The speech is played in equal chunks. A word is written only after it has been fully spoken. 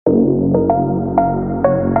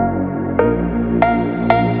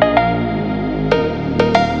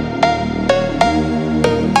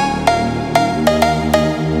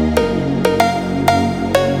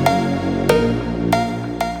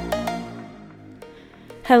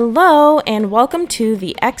Hello, and welcome to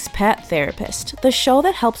The Expat Therapist, the show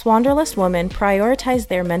that helps wanderlust women prioritize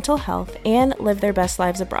their mental health and live their best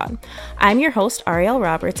lives abroad. I'm your host, Ariel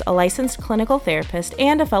Roberts, a licensed clinical therapist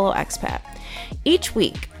and a fellow expat. Each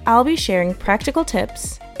week, I'll be sharing practical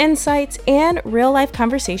tips, insights, and real-life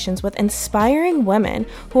conversations with inspiring women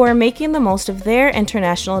who are making the most of their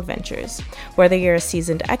international adventures. Whether you're a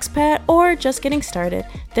seasoned expat or just getting started,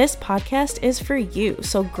 this podcast is for you.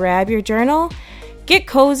 So grab your journal, get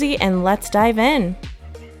cozy, and let's dive in.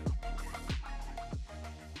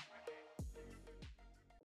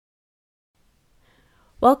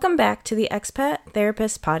 Welcome back to the Expat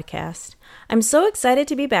Therapist Podcast. I'm so excited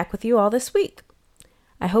to be back with you all this week.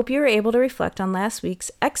 I hope you were able to reflect on last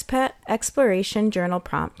week's Expat Exploration Journal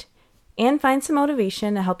prompt and find some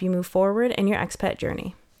motivation to help you move forward in your expat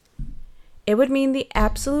journey. It would mean the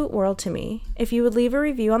absolute world to me if you would leave a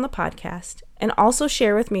review on the podcast and also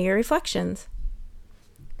share with me your reflections.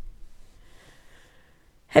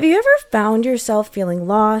 Have you ever found yourself feeling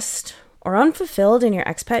lost or unfulfilled in your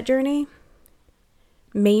expat journey?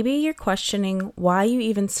 Maybe you're questioning why you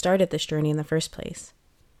even started this journey in the first place.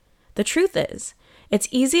 The truth is, it's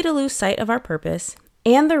easy to lose sight of our purpose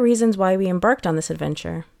and the reasons why we embarked on this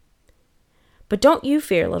adventure. But don't you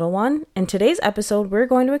fear, little one. In today's episode, we're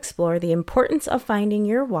going to explore the importance of finding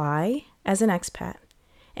your why as an expat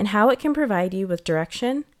and how it can provide you with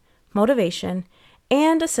direction, motivation,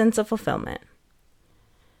 and a sense of fulfillment.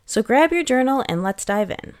 So grab your journal and let's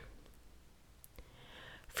dive in.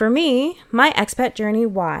 For me, my expat journey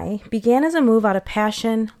why began as a move out of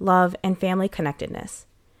passion, love, and family connectedness.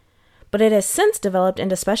 But it has since developed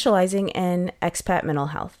into specializing in expat mental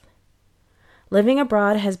health. Living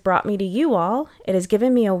abroad has brought me to you all. It has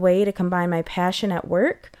given me a way to combine my passion at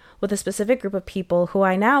work with a specific group of people who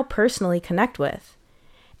I now personally connect with,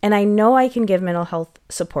 and I know I can give mental health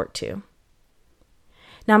support to.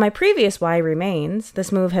 Now, my previous why remains.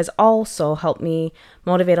 This move has also helped me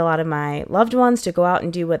motivate a lot of my loved ones to go out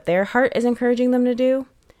and do what their heart is encouraging them to do.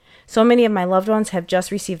 So many of my loved ones have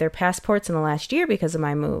just received their passports in the last year because of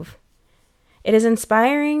my move. It is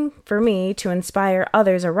inspiring for me to inspire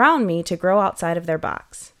others around me to grow outside of their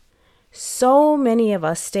box. So many of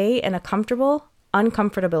us stay in a comfortable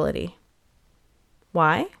uncomfortability.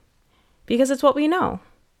 Why? Because it's what we know.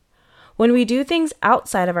 When we do things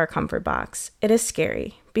outside of our comfort box, it is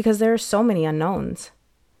scary because there are so many unknowns.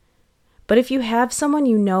 But if you have someone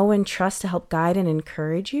you know and trust to help guide and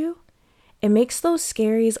encourage you, it makes those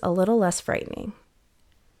scaries a little less frightening.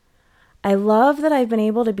 I love that I've been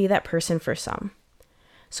able to be that person for some.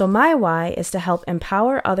 So my why is to help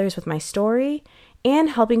empower others with my story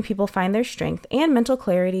and helping people find their strength and mental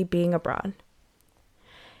clarity being abroad.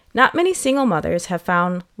 Not many single mothers have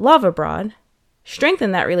found love abroad,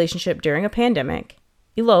 strengthened that relationship during a pandemic,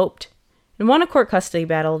 eloped, and won a court custody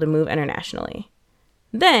battle to move internationally.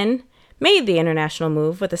 Then made the international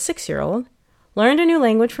move with a 6-year-old, learned a new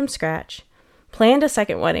language from scratch, planned a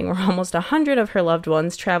second wedding where almost 100 of her loved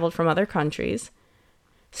ones traveled from other countries,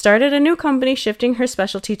 started a new company shifting her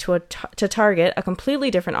specialty to target a completely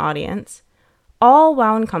different audience, all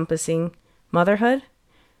while encompassing motherhood,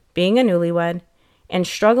 being a newlywed, and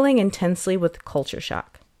struggling intensely with culture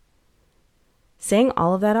shock. Saying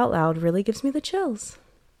all of that out loud really gives me the chills.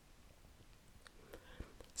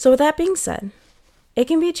 So with that being said, it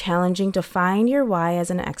can be challenging to find your why as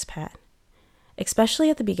an expat, especially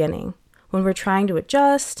at the beginning when we're trying to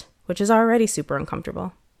adjust, which is already super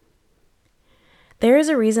uncomfortable. There is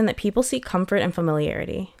a reason that people seek comfort and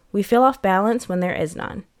familiarity. We feel off balance when there is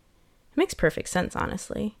none. It makes perfect sense,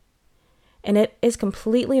 honestly. And it is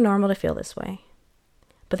completely normal to feel this way.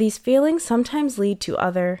 But these feelings sometimes lead to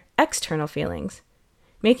other external feelings,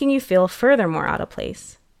 making you feel furthermore out of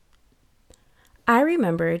place. I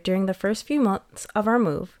remember during the first few months of our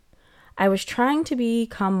move, I was trying to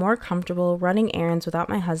become more comfortable running errands without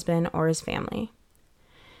my husband or his family.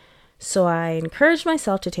 So I encouraged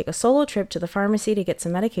myself to take a solo trip to the pharmacy to get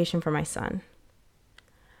some medication for my son.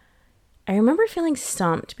 I remember feeling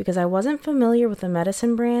stumped because I wasn't familiar with the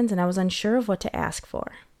medicine brands and I was unsure of what to ask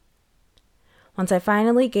for. Once I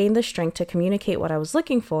finally gained the strength to communicate what I was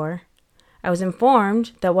looking for, I was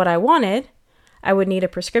informed that what I wanted, I would need a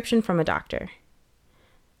prescription from a doctor.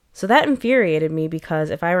 So that infuriated me because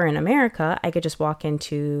if I were in America, I could just walk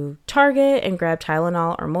into Target and grab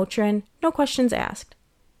Tylenol or Motrin, no questions asked.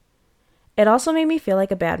 It also made me feel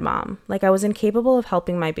like a bad mom, like I was incapable of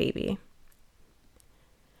helping my baby.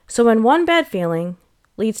 So when one bad feeling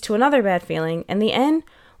leads to another bad feeling, in the end,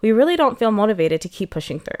 we really don't feel motivated to keep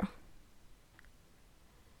pushing through.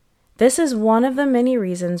 This is one of the many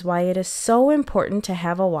reasons why it is so important to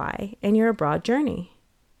have a why in your abroad journey.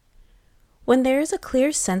 When there is a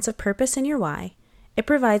clear sense of purpose in your why, it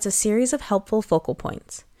provides a series of helpful focal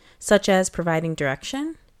points, such as providing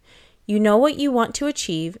direction. You know what you want to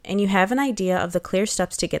achieve, and you have an idea of the clear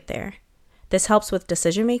steps to get there. This helps with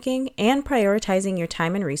decision-making and prioritizing your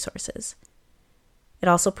time and resources. It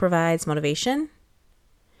also provides motivation.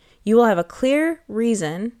 You will have a clear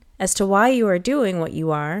reason as to why you are doing what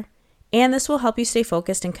you are, and this will help you stay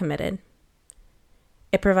focused and committed.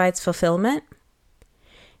 It provides fulfillment.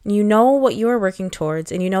 You know what you are working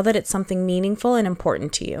towards, and you know that it's something meaningful and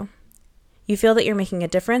important to you. You feel that you're making a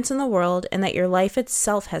difference in the world and that your life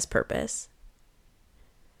itself has purpose.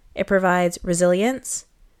 It provides resilience.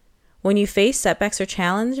 When you face setbacks or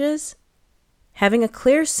challenges, having a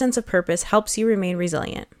clear sense of purpose helps you remain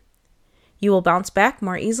resilient. You will bounce back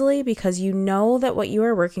more easily because you know that what you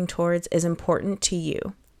are working towards is important to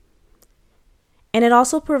you. And it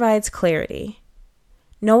also provides clarity.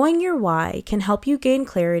 Knowing your why can help you gain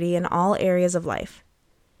clarity in all areas of life.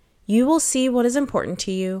 You will see what is important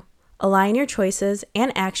to you, align your choices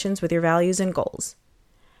and actions with your values and goals,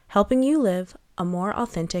 helping you live a more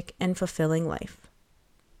authentic and fulfilling life.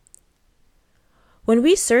 When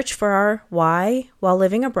we search for our why while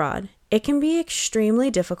living abroad, it can be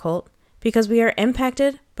extremely difficult because we are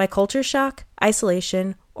impacted by culture shock,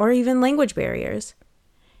 isolation, or even language barriers.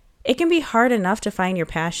 It can be hard enough to find your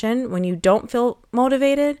passion when you don't feel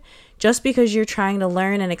motivated just because you're trying to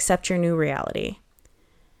learn and accept your new reality.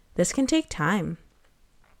 This can take time.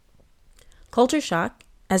 Culture shock,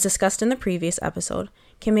 as discussed in the previous episode,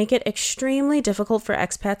 can make it extremely difficult for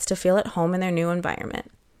expats to feel at home in their new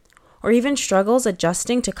environment, or even struggles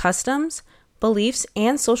adjusting to customs, beliefs,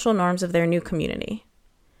 and social norms of their new community.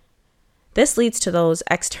 This leads to those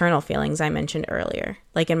external feelings I mentioned earlier,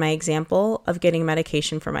 like in my example of getting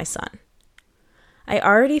medication for my son. I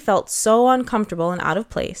already felt so uncomfortable and out of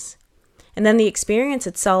place, and then the experience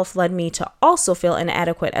itself led me to also feel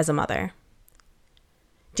inadequate as a mother.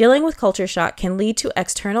 Dealing with culture shock can lead to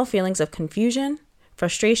external feelings of confusion,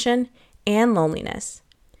 frustration, and loneliness,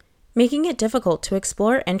 making it difficult to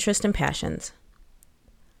explore interests and passions.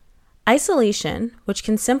 Isolation, which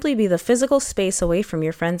can simply be the physical space away from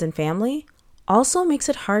your friends and family, also makes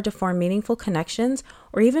it hard to form meaningful connections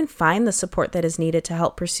or even find the support that is needed to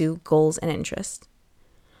help pursue goals and interests.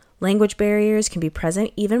 Language barriers can be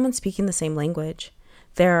present even when speaking the same language.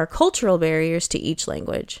 There are cultural barriers to each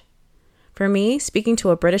language. For me, speaking to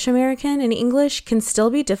a British American in English can still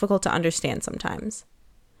be difficult to understand sometimes.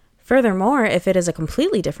 Furthermore, if it is a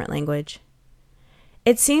completely different language.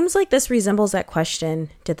 It seems like this resembles that question,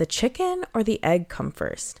 did the chicken or the egg come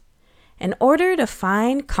first? In order to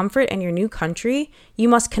find comfort in your new country, you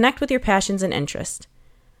must connect with your passions and interests.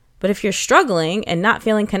 But if you're struggling and not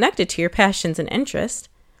feeling connected to your passions and interests,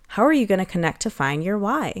 how are you going to connect to find your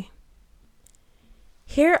why?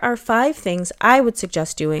 Here are 5 things I would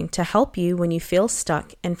suggest doing to help you when you feel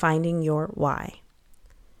stuck in finding your why.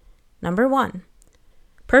 Number 1.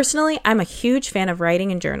 Personally, I'm a huge fan of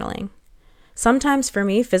writing and journaling. Sometimes for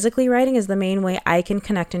me, physically writing is the main way I can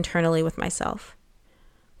connect internally with myself.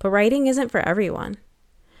 But writing isn't for everyone.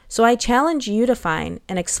 So I challenge you to find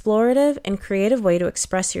an explorative and creative way to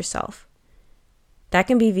express yourself. That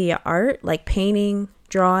can be via art, like painting,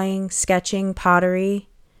 drawing, sketching, pottery.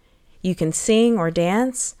 You can sing or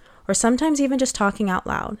dance, or sometimes even just talking out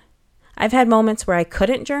loud. I've had moments where I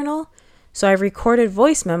couldn't journal, so I've recorded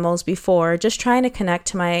voice memos before, just trying to connect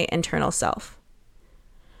to my internal self.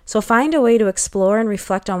 So find a way to explore and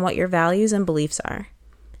reflect on what your values and beliefs are.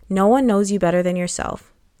 No one knows you better than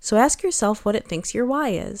yourself, so ask yourself what it thinks your why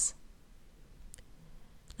is.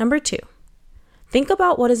 Number 2, think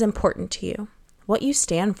about what is important to you, what you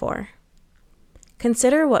stand for.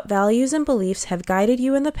 Consider what values and beliefs have guided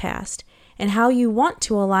you in the past and how you want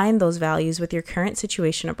to align those values with your current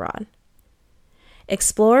situation abroad.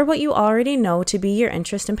 Explore what you already know to be your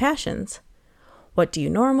interests and passions. What do you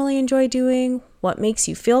normally enjoy doing? What makes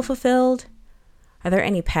you feel fulfilled? Are there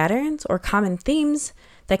any patterns or common themes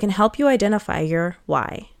that can help you identify your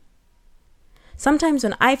why? Sometimes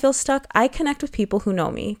when I feel stuck, I connect with people who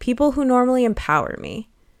know me, people who normally empower me.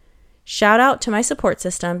 Shout out to my support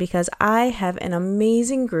system because I have an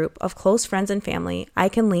amazing group of close friends and family I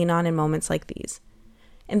can lean on in moments like these.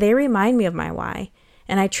 And they remind me of my why,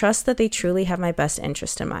 and I trust that they truly have my best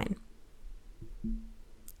interest in mind.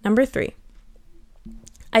 Number 3.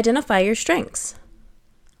 Identify your strengths.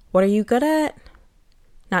 What are you good at?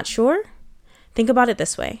 Not sure? Think about it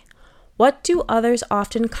this way. What do others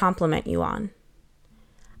often compliment you on?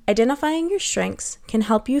 Identifying your strengths can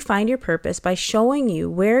help you find your purpose by showing you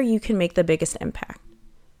where you can make the biggest impact.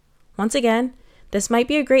 Once again, this might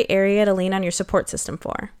be a great area to lean on your support system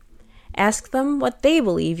for. Ask them what they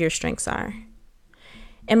believe your strengths are.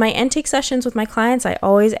 In my intake sessions with my clients, I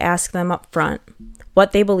always ask them up front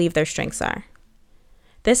what they believe their strengths are.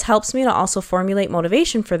 This helps me to also formulate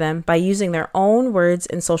motivation for them by using their own words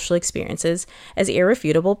and social experiences as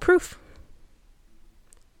irrefutable proof.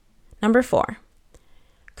 Number 4,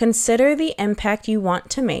 consider the impact you want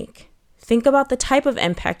to make. Think about the type of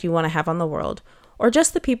impact you want to have on the world or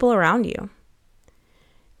just the people around you.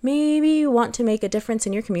 Maybe you want to make a difference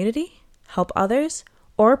in your community, help others,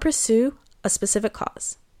 or pursue a specific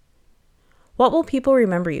cause. What will people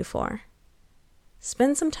remember you for?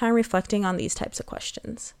 Spend some time reflecting on these types of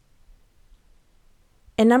questions.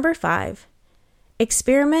 And number 5,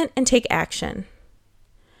 experiment and take action.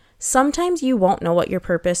 Sometimes you won't know what your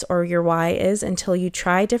purpose or your why is until you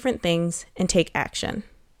try different things and take action.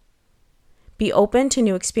 Be open to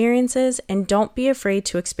new experiences and don't be afraid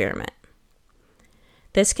to experiment.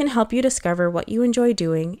 This can help you discover what you enjoy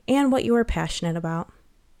doing and what you are passionate about.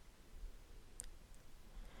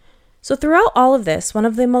 So throughout all of this, one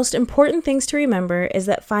of the most important things to remember is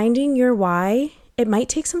that finding your why, it might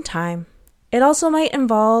take some time. It also might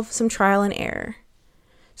involve some trial and error.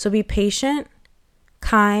 So be patient,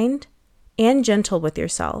 kind, and gentle with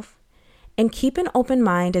yourself, and keep an open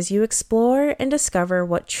mind as you explore and discover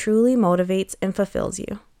what truly motivates and fulfills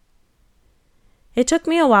you. It took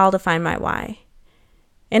me a while to find my why,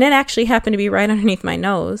 and it actually happened to be right underneath my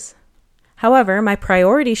nose. However, my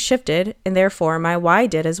priorities shifted, and therefore my why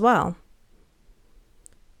did as well.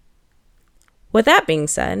 With that being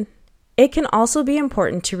said, it can also be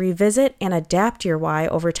important to revisit and adapt your why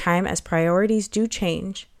over time as priorities do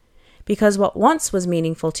change, because what once was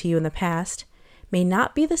meaningful to you in the past may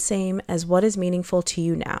not be the same as what is meaningful to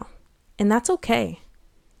you now, and that's okay.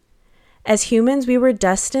 As humans, we were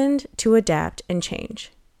destined to adapt and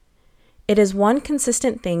change. It is one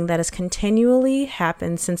consistent thing that has continually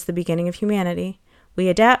happened since the beginning of humanity. We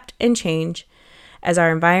adapt and change as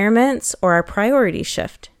our environments or our priorities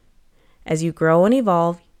shift. As you grow and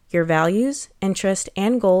evolve, your values, interests,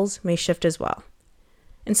 and goals may shift as well.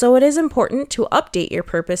 And so it is important to update your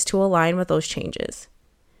purpose to align with those changes.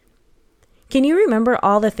 Can you remember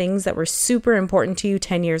all the things that were super important to you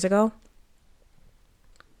 10 years ago?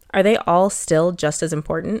 Are they all still just as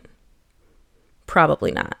important?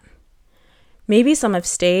 Probably not. Maybe some have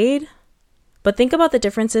stayed, but think about the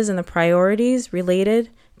differences in the priorities related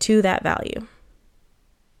to that value.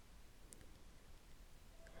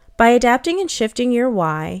 By adapting and shifting your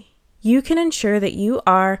why, you can ensure that you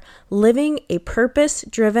are living a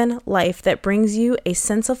purpose-driven life that brings you a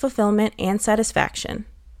sense of fulfillment and satisfaction.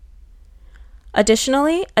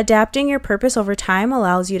 Additionally, adapting your purpose over time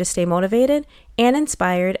allows you to stay motivated and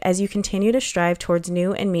inspired as you continue to strive towards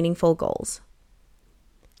new and meaningful goals.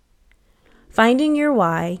 Finding your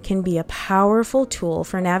why can be a powerful tool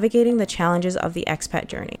for navigating the challenges of the expat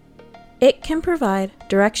journey. It can provide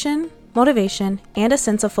direction, motivation, and a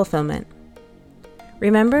sense of fulfillment.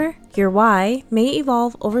 Remember, your why may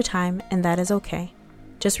evolve over time, and that is okay.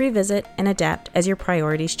 Just revisit and adapt as your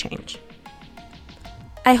priorities change.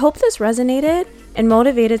 I hope this resonated and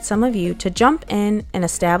motivated some of you to jump in and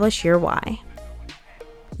establish your why.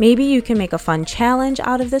 Maybe you can make a fun challenge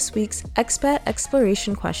out of this week's expat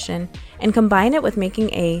exploration question and combine it with making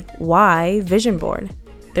a why vision board.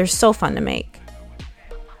 They're so fun to make.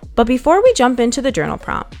 But before we jump into the journal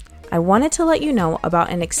prompt, I wanted to let you know about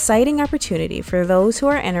an exciting opportunity for those who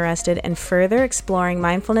are interested in further exploring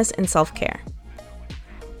mindfulness and self-care.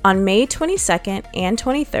 On May 22nd and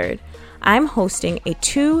 23rd, I'm hosting a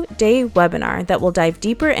 2-day webinar that will dive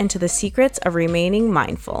deeper into the secrets of remaining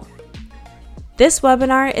mindful. This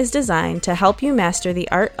webinar is designed to help you master the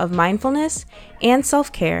art of mindfulness and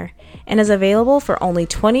self-care and is available for only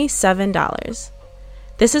 $27.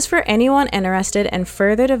 This is for anyone interested in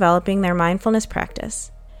further developing their mindfulness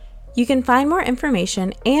practice. You can find more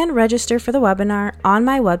information and register for the webinar on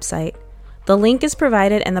my website. The link is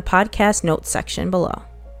provided in the podcast notes section below.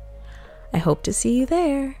 I hope to see you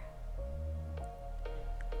there.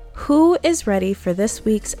 Who is ready for this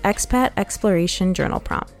week's Expat Exploration Journal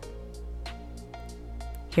prompt?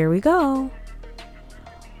 Here we go.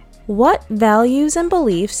 What values and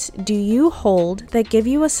beliefs do you hold that give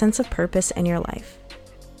you a sense of purpose in your life?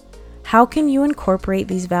 How can you incorporate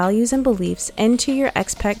these values and beliefs into your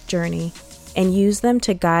expat journey and use them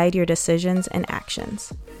to guide your decisions and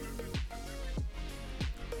actions?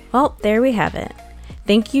 Well, there we have it.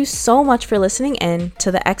 Thank you so much for listening in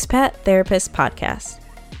to the Expat Therapist Podcast.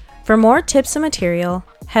 For more tips and material,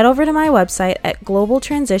 head over to my website at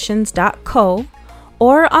globaltransitions.co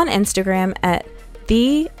or on Instagram at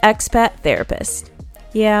The Expat Therapist.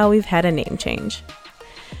 Yeah, we've had a name change.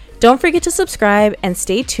 Don't forget to subscribe and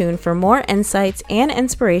stay tuned for more insights and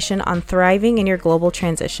inspiration on thriving in your global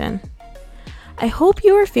transition. I hope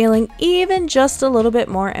you are feeling even just a little bit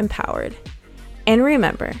more empowered. And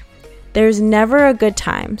remember, there's never a good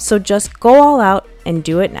time, so just go all out and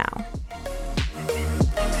do it now.